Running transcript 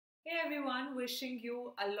Hey everyone, wishing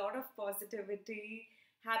you a lot of positivity.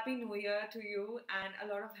 Happy New Year to you and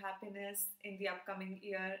a lot of happiness in the upcoming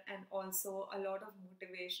year and also a lot of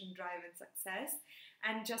motivation, drive, and success.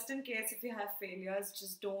 And just in case if you have failures,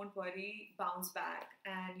 just don't worry, bounce back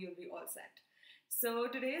and you'll be all set. So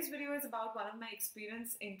today's video is about one of my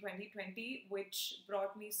experience in 2020, which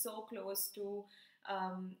brought me so close to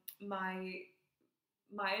my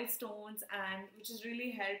milestones and which has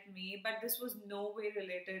really helped me, but this was no way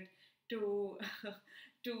related to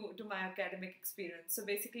to my academic experience. So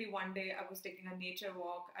basically one day I was taking a nature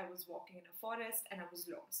walk, I was walking in a forest and I was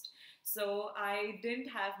lost. So I didn't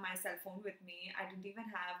have my cell phone with me, I didn't even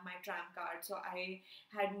have my tram card, so I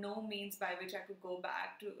had no means by which I could go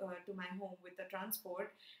back to my home with the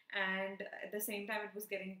transport. And at the same time it was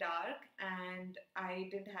getting dark and I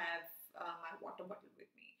didn't have my water bottle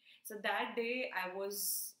with me. So that day I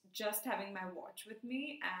was just having my watch with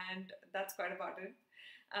me, and that's quite about it.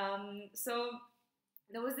 So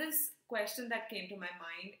there was this question that came to my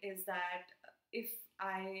mind is that if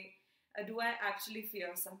I do I actually fear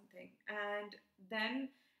something? And then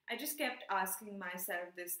I just kept asking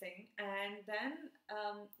myself this thing, and then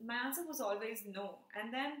my answer was always no.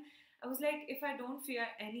 And then I was like, if I don't fear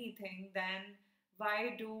anything, then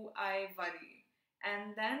why do I worry?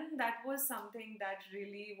 And then that was something that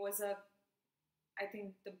really was I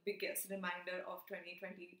think the biggest reminder of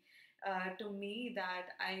 2020 to me,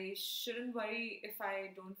 that I shouldn't worry if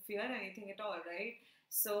I don't fear anything at all, right?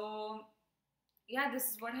 So yeah, this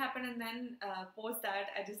is what happened. And then post that,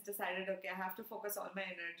 I just decided, okay, I have to focus all my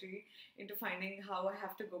energy into finding how I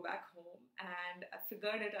have to go back home. And I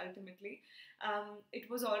figured it ultimately. It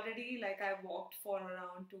was already like I walked for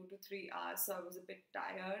around 2 to 3 hours, so I was a bit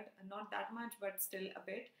tired, not that much, but still a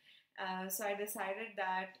bit. So I decided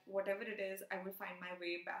that whatever it is, I will find my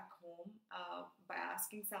way back home by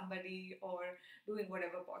asking somebody or doing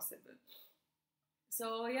whatever possible.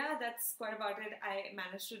 So yeah, that's quite about it. I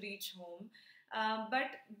managed to reach home. But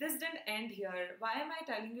this didn't end here. Why am I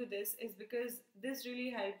telling you this? Is because this really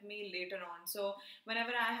helped me later on. So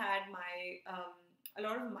whenever I had a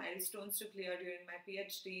lot of milestones to clear during my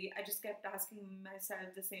PhD, I just kept asking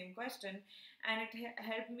myself the same question, and it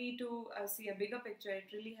helped me to see a bigger picture. It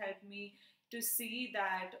really helped me to see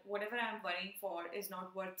that whatever I'm worrying for is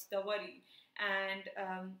not worth the worry.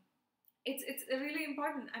 And it's really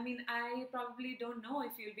important. I mean, I probably don't know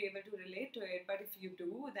if you'll be able to relate to it, but if you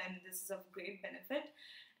do, then this is of great benefit.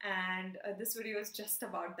 And this video is just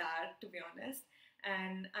about that, to be honest.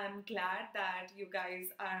 And I'm glad that you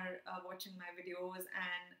guys are watching my videos,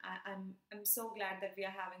 and I'm so glad that we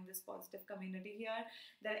are having this positive community here,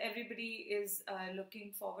 that everybody is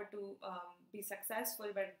looking forward to be successful,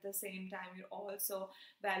 but at the same time you're also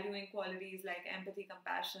valuing qualities like empathy,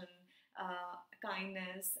 compassion,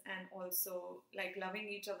 kindness, and also like loving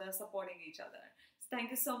each other, supporting each other. So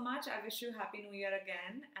thank you so much. I wish you Happy New Year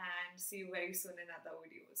again, and see you very soon in other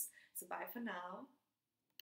videos. So bye for now.